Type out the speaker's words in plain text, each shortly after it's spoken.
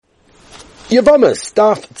Yavamas,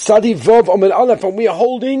 Daf Tzadi Vov Amud Aleph, and we are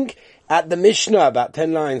holding at the Mishnah, about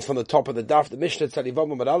 10 lines from the top of the Daf, the Mishnah Tzadi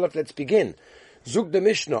Vov Amud Aleph. Let's begin. Zug the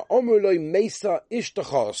Mishnah, Omer loy Mesa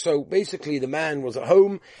Ishtacha. So basically the man was at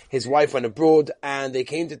home, his wife went abroad, and they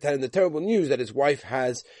came to tell him the terrible news that his wife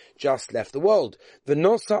has just left the world.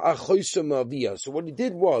 V'nosa achoysa ma'aviyah. So what he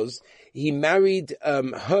did was, he married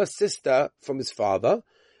her sister from his father,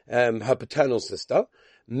 her paternal sister,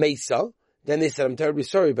 Mesa. Then they said, I'm terribly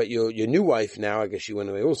sorry, but your new wife now, I guess she went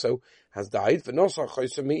away also, has died. So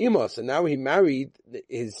now he married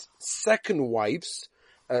his second wife's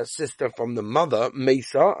sister from the mother,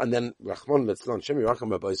 Mesa, and then, what a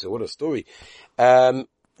story.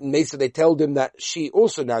 Mesa, they told him that she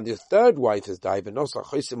also now, the third wife has died, and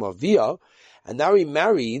now he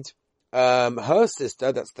married her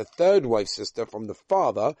sister, that's the third wife's sister from the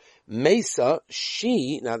father, Mesa,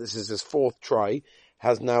 now this is his fourth try,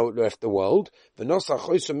 has now left the world. And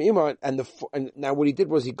now what he did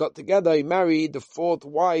was he got together, he married the fourth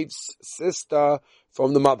wife's sister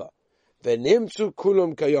from the mother.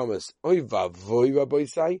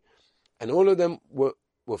 And all of them were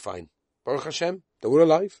fine. Baruch Hashem, they were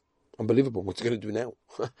alive. Unbelievable. What's he going to do now?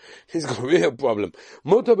 He's got a real problem.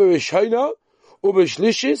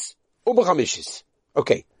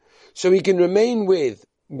 Okay. So he can remain with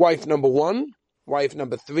wife number 1, wife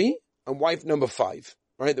number 3, and wife number 5,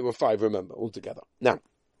 right? There were 5, remember, altogether. Now,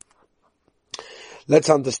 let's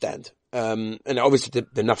understand. And obviously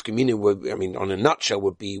the nafkamina would, on a nutshell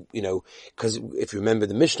would be, because if you remember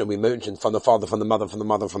the Mishnah, we mentioned from the father, from the mother, from the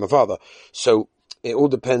mother, from the father. So it all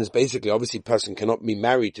depends, basically. Obviously, a person cannot be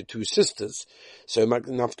married to 2 sisters. So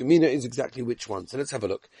nafkamina is exactly which one. So let's have a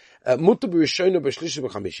look.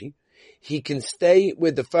 He can stay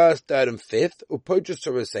with the first, third, and fifth,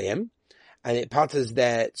 and it patters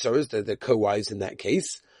their tzoros, the co-wives in that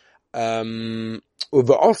case. Now,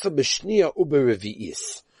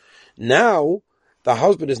 the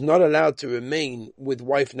husband is not allowed to remain with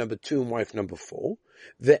wife number 2 and wife number 4.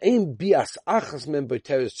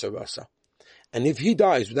 And if he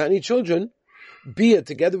dies without any children, bia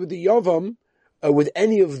together with the yavam, with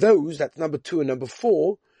any of those, that's number 2 and number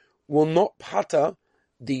 4, will not patter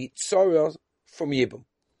the tzoros from yibum.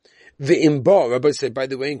 The imbar, Rabbi said, by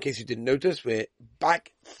the way, in case you didn't notice, we're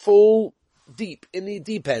back full deep, in the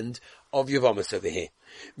deep end of Yavamas over here.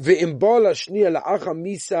 The imbar lashniya la'acha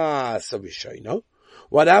misa savishayna.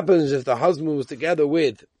 What happens if the husband was together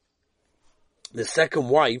with the second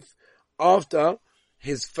wife after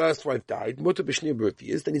his first wife died, mutar b'shniya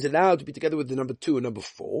b'refiyas, then he's allowed to be together with the number 2 and number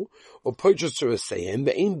 4, or pochos tzoraseihem,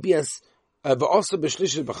 the aim bias, but also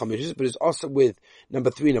b'shlishis b'chamishes, but it's also with number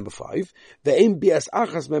 3, number 5. The aim bias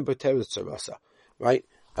achas member teres tzarasa, right?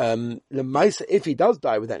 If he does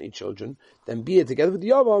die without any children, then be it together with the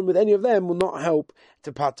yavam, with any of them, will not help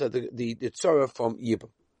to pater the tzara from yibam.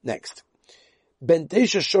 Next, ben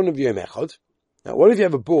teisha shonav yom echad. Now, what if you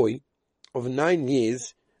have a boy of 9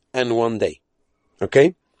 years and 1 day?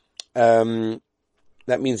 Okay, that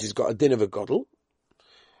means he's got a din of a godel,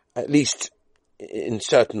 at least in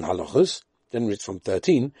certain halachas. Generally it's from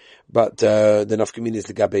 13, but the nafkamin is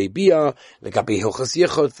the gabe bia, the gabe hilchas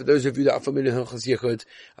yechod. For those of you that are familiar with hilchas yechod,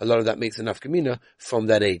 a lot of that makes a nafkamina from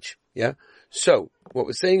that age. Yeah. So what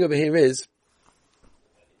we're saying over here is,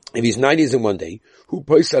 if he's 9 years and 1 day, who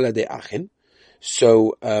poisala de achin,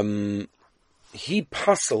 so he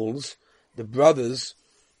puzzles the brothers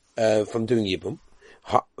from doing yibum.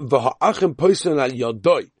 V'ha'achin poisala al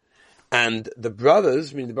yodoi. And the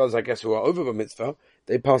brothers, meaning the brothers, I guess, who are over the mitzvah,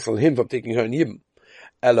 they puzzle him from taking her in Yibam.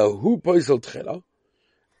 Elohu poisel tchela.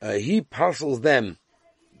 He puzzles them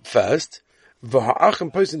first.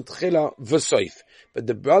 V'ha'achim poisel tchela v'soif. But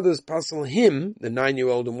the brothers puzzle him, the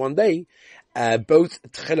 9-year-old in 1 day, both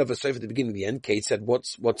tchela v'soif at the beginning and the end. Kate said,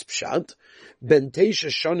 what's pshat? Ben teisha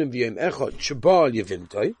shonim v'yom echot shabal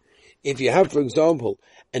yevimtoi. If you have, for example,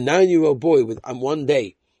 a 9-year-old boy with 1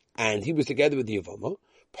 day, and he was together with the Yavama,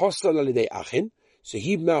 so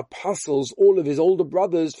he now puzzles all of his older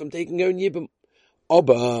brothers from taking her in Yibam.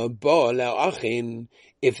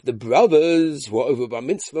 If the brothers who were over Bar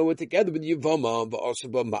Mitzvah were together with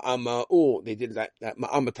Yavama, or they did that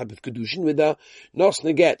Ma'ama type of Kedushin with her,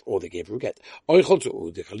 Nosna get, or they gave her a get. They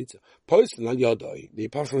puzzle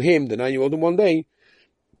him, the 9-year-old in 1 day,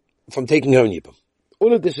 from taking her in Yibam.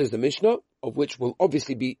 All of this is the Mishnah, of which will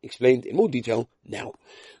obviously be explained in more detail now.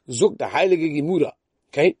 Zuk the Heilige Gemura.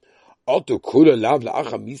 Okay? I don't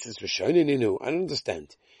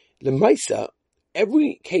understand. Lemaisa,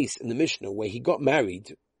 every case in the Mishnah where he got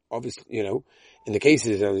married, obviously, in the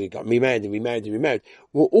cases he got remarried and remarried and remarried,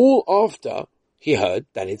 were all after he heard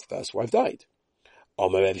that his first wife died.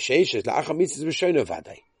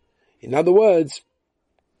 In other words,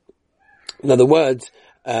 that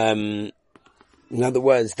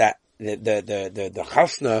the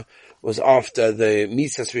chasna was after the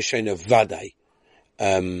misas rishona vaday.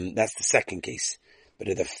 That's the second case. But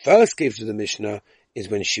in the first case of the Mishnah is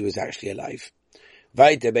when she was actually alive.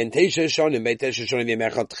 Vaita ben teisha shonim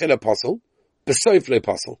v'emechad tchila posel, b'soif lo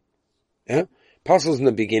posel. Yeah, posels in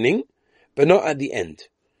the beginning, but not at the end.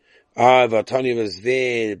 Vatani was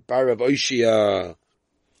there, barav oishia.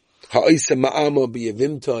 Ha'isa ma'amo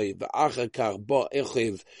b'yevimtoi v'achakar bo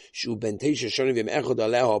echiv shu ben teisha shonim v'emechad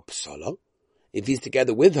aleha psala. If he's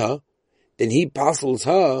together with her, then he parcels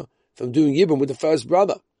her from doing Yibum with the first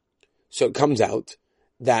brother. So it comes out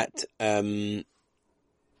that,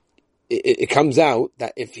 it comes out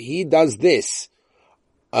that if he does this,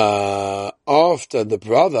 after the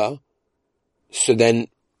brother, so then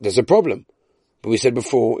there's a problem. But we said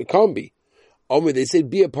before, it can't be. They said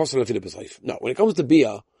Bia pasal afilipasayf. No, when it comes to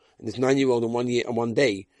Bia, and this 9-year-old in 1 year and 1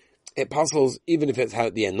 day, it pasals even if it's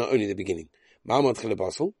at the end, not only the beginning. Ma'amah tchila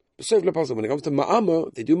pasal. When it comes to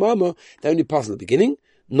Ma'ama, they do Ma'ama, they only pass at the beginning,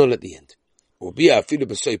 not at the end. Or Bia afilu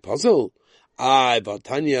b'soy puzzle.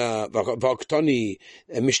 Vatanya, Vaktani,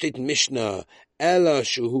 Mishnah Mishnah, Ella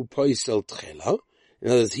shuhu poisel tchela. In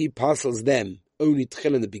other words, he parcels them only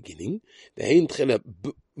tchela in the beginning. Ve'hein tchela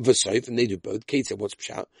v'soif, and they do both. Kate said, what's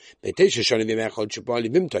pshat? Be'teisha shonim v'mechad shubali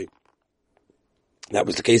v'imtoi. That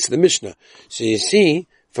was the case of the Mishnah. So you see,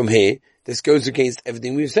 from here, this goes against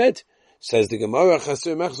everything we've said. Says the Gemara,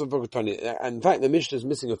 and in fact, the Mishnah is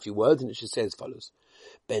missing a few words, and it should say as follows.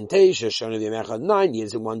 Ben Teisha, Shana V'Yemechad, 9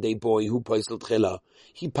 years and 1 day boy, who poisel tchila.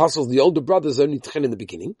 He puzzles the older brothers only tchila in the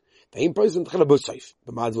beginning. Ve'im poisel tchila b'soif.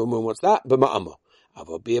 B'mad v'omun, what's that? B'ma'ama.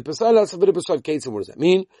 Avo b'ya pesala, so b'ya b'soif kates, and what does that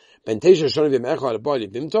mean? Ben Teisha, Shana V'Yemechad, a boy,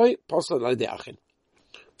 b'imtoi, posel al de'achin.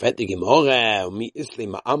 Vet the Gemara, mi isli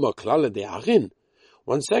ma'ama klala de'achin.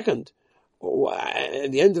 1 second.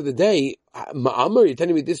 At the end of the day, Ma'amar, you're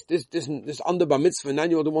telling me this under bar mitzvah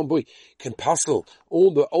 9-year-old and 1 boy can puzzle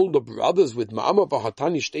all the older brothers with Ma'amar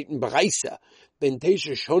v'hatani shteiten bereisa ben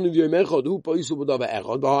teisha shonim v'yomechad hu poisu b'dava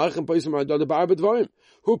echad v'ha'achem poisu ma'adada ba'ar b'dvarim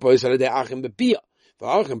hu poisu alei de'achem b'biyah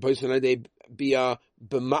v'ha'achem poisu alei de'biyah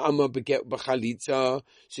b'ma'amar b'chalitza.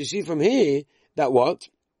 So you see from here that what?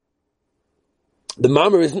 The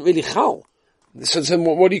Ma'amar isn't really chal. So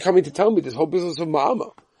what are you coming to tell me? This whole business of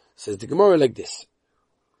Ma'amar. Says the Gemara like this.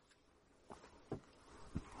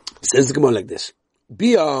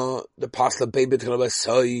 Bia, the pasla baby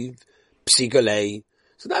soiv, psikolei.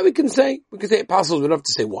 So now we can say it passes, we don't have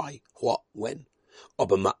to say why, what, when.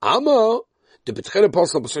 Aber ma'ama, the betchela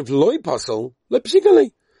pasla b'soiv loy pasal, loy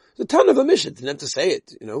psikolei. It's a ton of omission, didn't have to say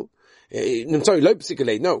it, you know. I'm sorry, loy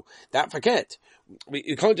psikolei, no, that forget.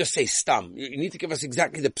 You can't just say stam. You need to give us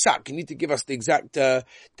exactly the psak. You need to give us the exact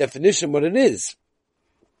definition what it is.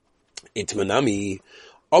 Itmanami,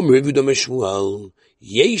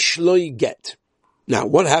 yesh loy get. Now,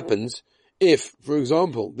 what happens if, for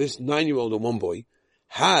example, this 9-year-old and 1 boy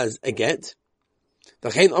has a get?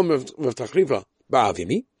 Again,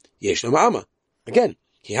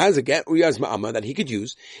 he has a get, or he has ma'ama that he could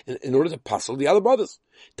use in order to puzzle the other brothers.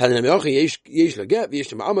 The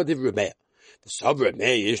sovereign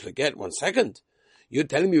may yesh get. 1 second. You're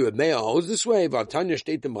telling me Reb Meir holds this way? Vatanya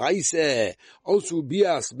steht im Reise, also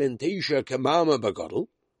bias ben teisha kemama bagadol.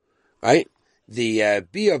 Right? The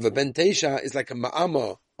bia of a ben teisha is like a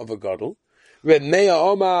ma'ama of a gadol. Reb Meir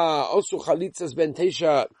Oma also chalitzas ben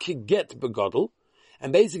teisha kiget bagadol.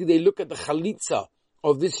 And basically they look at the chalitza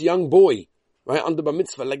of this young boy, right, under bar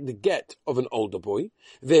mitzvah, like the get of an older boy.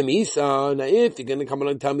 V'misa, now if you're going to come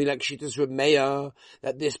along and tell me like Shitas Reb Meir,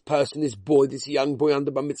 that this person, this boy, this young boy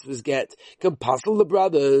under bar mitzvah's get, can puzzle the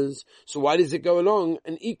brothers, so why does it go along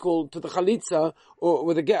and equal to the chalitza, or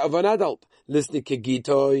with the get of an adult? Listen to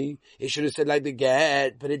Kegitoi, it should have said like the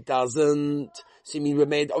get, but it doesn't. See, Reb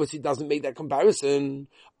Meir obviously doesn't make that comparison.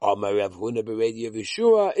 Amar Rav Huna b'Redi of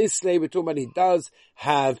Yeshua, Islay, we're talking about he does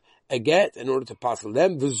have a get in order to parcel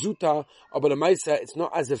them. V'zuta, but a Maisa, it's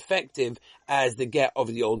not as effective as the get of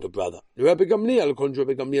the older brother. Rabbi Gamliel,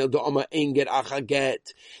 Rabbi Gamliel, Do'ama ein get acha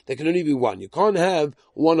get. There can only be one. You can't have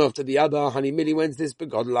one after the other. Hani mili, when's this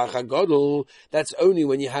begodel acha godel? That's only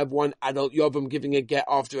when you have one adult Yovam giving a get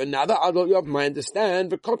after another adult Yovam. I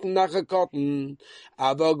understand. V'kotten acha kotten.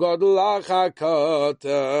 Ava godel acha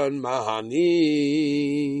kotten.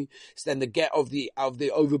 Mahani. So then the get of the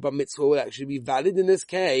over bar mitzvah will actually be valid in this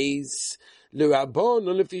case. Let's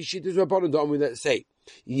say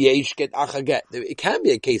yesh get acha get. It can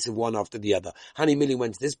be a case of one after the other. Hani mili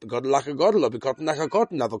went this begodel acha godel, or begotten acha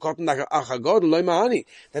kotten, or begotten acha godel loy mahani.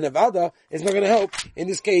 Then avada is not going to help in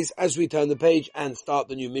this case as we turn the page and start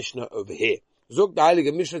the new Mishnah over here. Zog the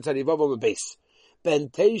Heilige Mishnah Tzadivav base. Ben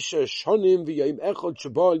Teisha Shonim v'Yom Echad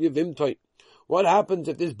Shabal Yevimtoi. What happens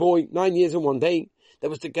if this boy, 9 years and 1 day, that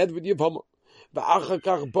was together with Yevama,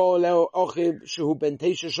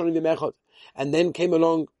 and then came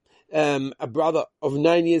along a brother of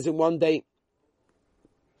 9 years and 1 day,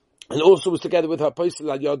 and also was together with her.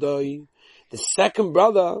 The second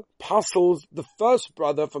brother puzzles the first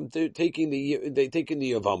brother from taking the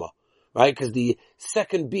Yevama, right? Because the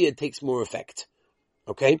second beard takes more effect.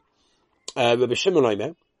 Okay, Rabbi Shimon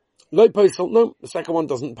Omer, no, the second one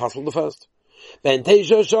doesn't puzzle the first. Ben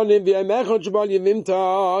Teisha Shonim v'Yemechot Shabal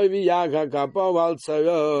Yevimta v'Yagakapo al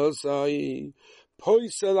Tzarosai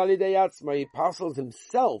Poisel Alidei Atzma. He puzzles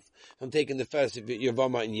himself from taking the first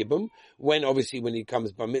Yevama and Yibum, when he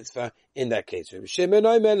comes bar mitzvah in that case. Shimon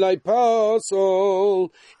Omer lo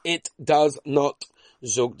puzzle. It does not.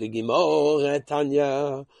 Zog the Gemara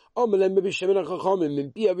Tanya. If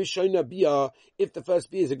the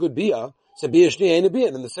first bia is a good bia, so bia shnia ain't a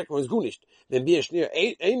bia, then the second one is gunished. Then bia shnia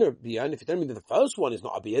ain't a bia, and if you tell me that the first one is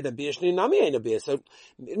not a bia, then bia shnia nami ain't a bia. So,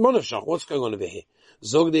 monofshach, what's going on over here?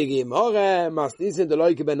 Zog the Gemara, masnisin the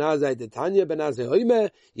loike ben azai the Tanya ben azai hoime,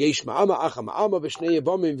 yesh ma'ama acha ma'ama b'shnei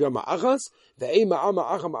yevamim v'yama achas, ve'ei ma'ama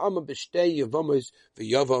acha ma'ama b'shtei yevamos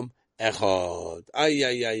v'yavam echad. Ay,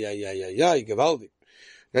 gewaldig.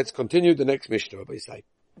 Let's continue the next Mishnah, Rabbi Say.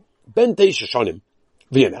 Ben Teisha Shonim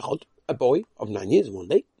v'Yom Echad, a boy of 9 years and 1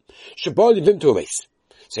 day, Shabal Yevim to a base.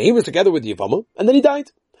 So he was together with the Yevama, and then he died.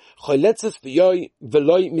 Choletzes v'yoy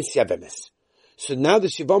v'loy misyavemes. So now the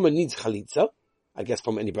Yevama needs chalitza, I guess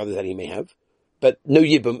from any brothers that he may have, but no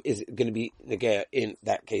Yibum is going to be negaya in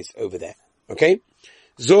that case over there. Okay?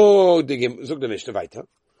 Zog the Mishnah weiter.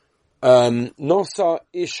 Nosa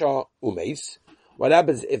Isha Umeis. What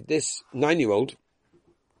happens if this 9-year-old,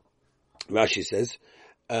 Rashi says,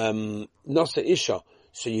 Nosa Isha,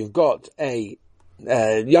 so you've got a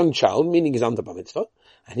young child, meaning he's under bar mitzvah,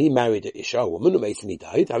 and he married a Isha, a woman, and he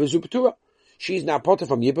died, she's now potter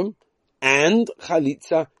from Yibum, and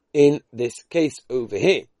Chalitza in this case over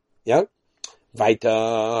here. Yeah?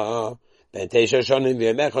 Weiter. Ben Teisha Shonim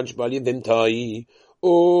v'Yom Echad Shabal Yevimtai,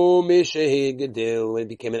 when he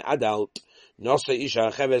became an adult, Nosa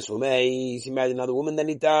Isha Cheves Umeis, he married another woman, then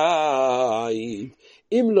he died.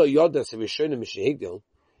 Im lo yoda sevishona mishehigdil.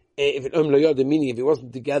 If it lo yoda, meaning if he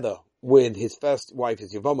wasn't together with his first wife,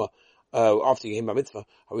 his Yevama, after he came bar mitzvah,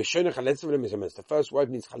 the first wife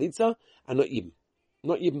needs chalitza and not even.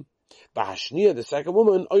 Not even. Bahashnia, the second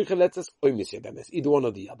woman, either one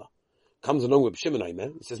or the other. Comes along with Shimon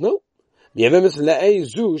Omer. He says no.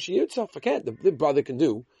 Forget, the brother can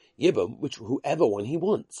do Yibam, which whoever one he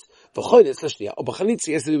wants. But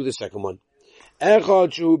chalitza has to do with the second one.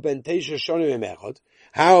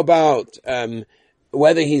 How about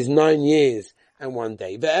whether he's 9 years and 1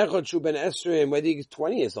 day? Whether he's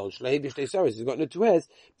 20 years old, he's got no 2 hairs,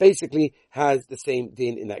 basically has the same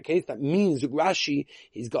din in that case. That means Rashi,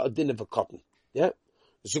 he's got a din of a cotton. Yeah?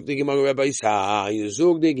 Zug the Gemara Rabbi Isai,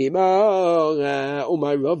 Zug the Gemara,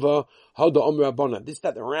 my Rava, Hada Omer Rabbanan. This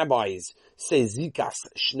that the rabbis say Zikas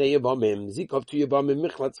Shnei Yevamim, Zikov to Yevamim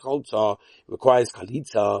Michlatz Chaltza requires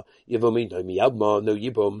Chalitza, Yevamim no Miyabma, no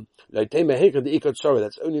Yibum. Leitema Hekad the Ikot Tzara.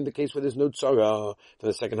 That's only in the case where there's no Tzara for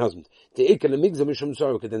the second husband. The Ikad Lemigza Mishum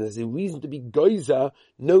Tzara, because then there's a reason to be Geyser,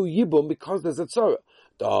 no Yibum, because there's a Tzara.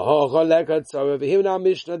 Over here in our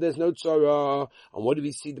Mishnah, there's no Tzara. And what do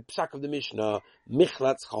we see? The psak of the Mishnah,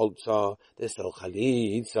 Michlatz Chaltza, there's no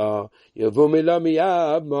Chalitza, Yevamim no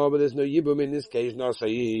Miyabma, but there's no Yibum in this case, Nasa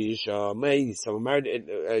Isha, someone married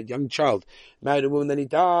a young child, married a woman, then he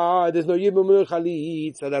died, there's no Yibum, no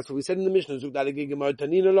Chalitza. That's what we said in the Mishnah.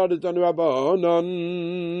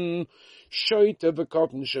 Shoyte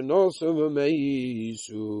v'cotton, shenosu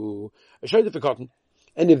v'meisu. A shoyte v'cotton,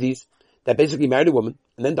 any of these, that basically married a woman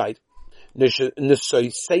and then died. Their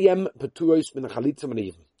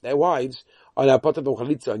wives are now part of the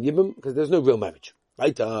chalitza and yibum because there's no real marriage.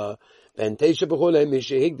 Right? Why can't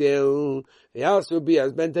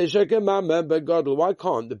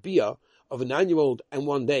the bia of a 9-year-old and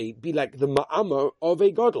 1 day be like the ma'ama of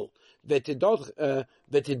a gadol?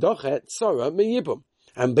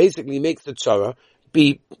 And basically makes the tzara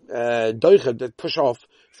be doiched, that push off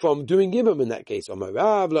from doing Yibam in that case. No,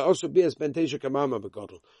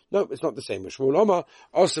 it's not the same.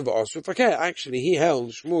 Actually, he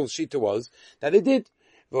held, Shmuel's shita was, that it did.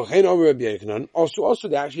 Also,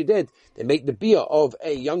 they actually did. They make the bia of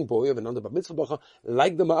a young boy, of another bar mitzvah bacha,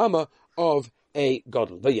 like the ma'ama of a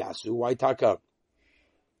gadol. Vayasu, why taka?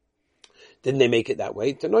 Didn't they make it that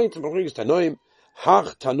way? Tanoim,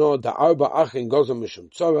 Hach Tano da Arba Achin Gozam Mishum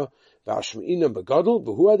Tzara V'ashmeinam begadol,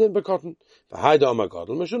 v'hu adin bekotten. V'haida am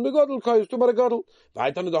begadol, mishum begadol, koyus tu begadol.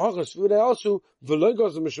 V'haitan the hachas, v'u also, v'lo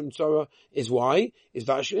gazol mishum tzara, is why? Is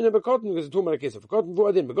v'ashmeinam bekotten, because it's talking about a case of bekotten, v'hu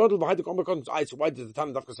adin begadol, v'haida am bekotten. So why does the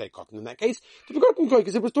Tana Dafka say cotton in that case? The begotten koy,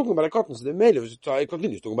 because it was talking about a cotton, so the male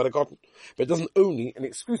continues talking about a cotton. But it doesn't only and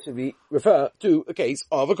exclusively refer to a case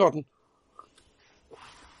of a cotton.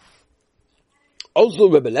 Also,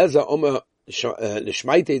 Rebbe Lezer, Omer,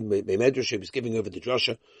 L'shmaited, Medrash, was giving over the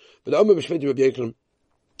drasha, but Omer B'shmaited Rebbe Yochanan,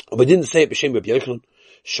 but didn't say it B'shem Rebbe Yochanan.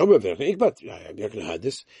 Shomer Rebbe Yochanan, but Rebbe Yochanan heard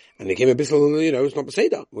this, and they came a bit, it's not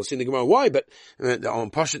Beseda. We'll see in the Gemara why, but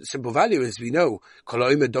on Pashat, simple value is we know, Kol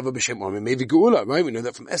Omer Dova B'shem Omer, maybe Geula, right? We know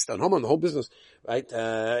that from Esther and Haman, the whole business, right?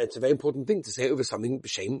 It's a very important thing to say over something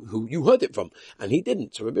B'shem who you heard it from, and he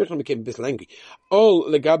didn't. So Rebbe Yochanan became a bit angry. All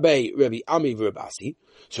Legabe Rebbe Ami V'Rebasi.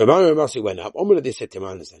 So Rabbi went up. They said to him,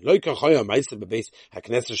 understand.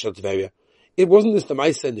 It wasn't this the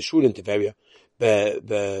Maisa in the shul in Tiberia,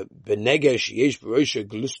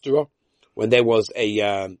 when there was a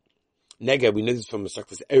Nega. We know this from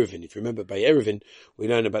Masaktas Erevin. If you remember, by Erevin, we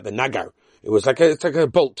learn about the Nagar. It's like a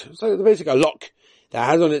bolt. It's like basically a lock that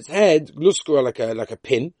has on its head glustra like a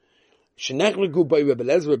pin. There's a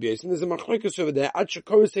machlokes over there.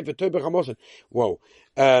 Whoa.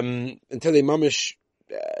 Until they mamish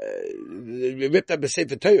ripped up a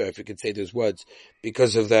Sefer Torah, if we could say those words,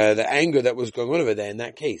 because of the anger that was going on over there in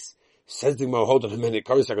that case. Says the Gemara, hold on a minute,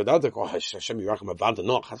 there's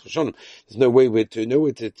no way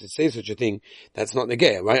to say such a thing that's not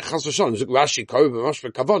negaya, right? Rashi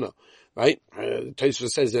Kavana, right? Tosfos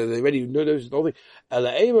says that they already know those whole thing.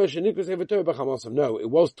 No, it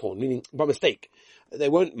was torn, meaning by mistake. They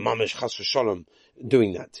weren't mamish chas v'shalom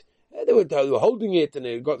doing that. They were holding it and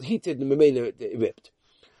it got heated and it ripped.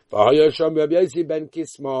 He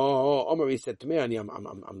said to me, I'm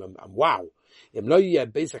wow. This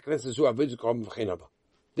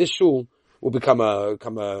shul will become a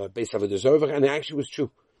base of a over, and it actually was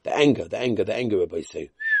true. The anger, everybody say.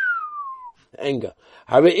 The anger.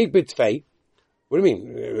 What do you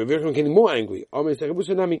mean? We're getting more angry. Right,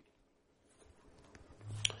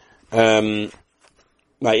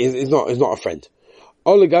 it's not a friend.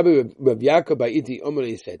 All the Gabi Rabbi Yaakov by Iti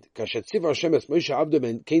Omer said, "Kashat Tziva Hashem es Moshe Avdo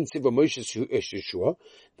ben Kein Tziva Moshe Yeshua,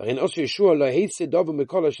 Varin Osher Yeshua lo heitze Dova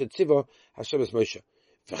Mekola Shet Tziva Hashem es Moshe.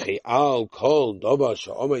 V'chi al kol Dova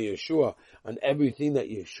she'omer Yeshua, on everything that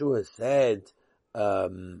Yeshua said,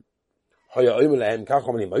 Hoya Omer lehem kach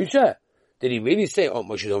omni Moshe. Did he really say, oh,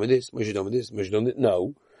 Moshe done with this, Moshe done with this, Moshe done with this?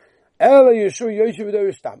 No. Ela Yeshua Yoshev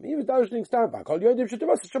v'Dor Stam. He was darshaning Stam back. All Yodim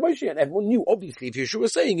Shetavas Moshe, and everyone knew. Obviously, if Yeshua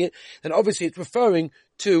was saying it, then obviously it's referring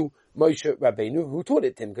to Moshe Rabbeinu who taught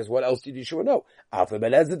it to him. Because what else did Yeshua know?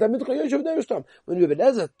 When Rebbe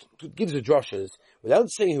Eliezer gives the drushes without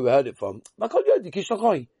saying who he heard it from,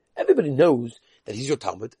 everybody knows that he's your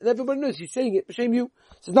Talmud, and everybody knows he's saying it. Shame you.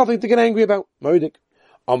 So there's nothing to get angry about. Moedik.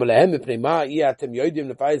 Oh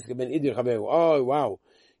wow,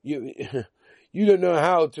 you don't know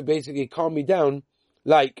how to basically calm me down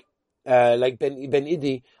like Ben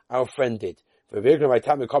Idi, our friend, did.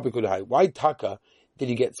 Why Taka did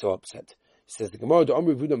he get so upset? Says the Gemara, can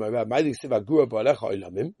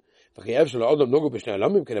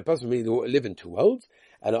a person really live in two worlds?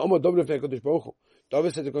 And David said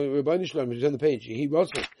to Rabbi Shalom, which is on the page, he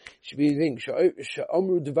wrote it. Should be the thing,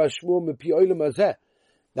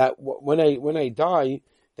 that when I die,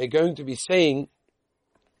 they're going to be saying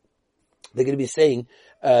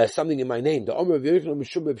something in my name. The Omer of Yochanan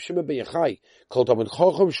Meshubah B'Shema B'Yachai called Talmud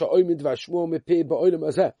Chacham Sha'oimid V'Ashmuah Mepeh Ba'olam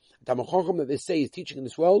Hazeh. Talmud Chacham that they say is teaching in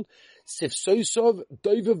this world. Sif Soisov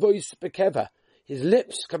Doiva Voice Bekeva. His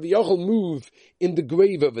lips Kaviyachol move in the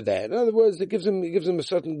grave over there. In other words, it gives him a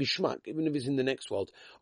certain gishmak, even if he's in the next world.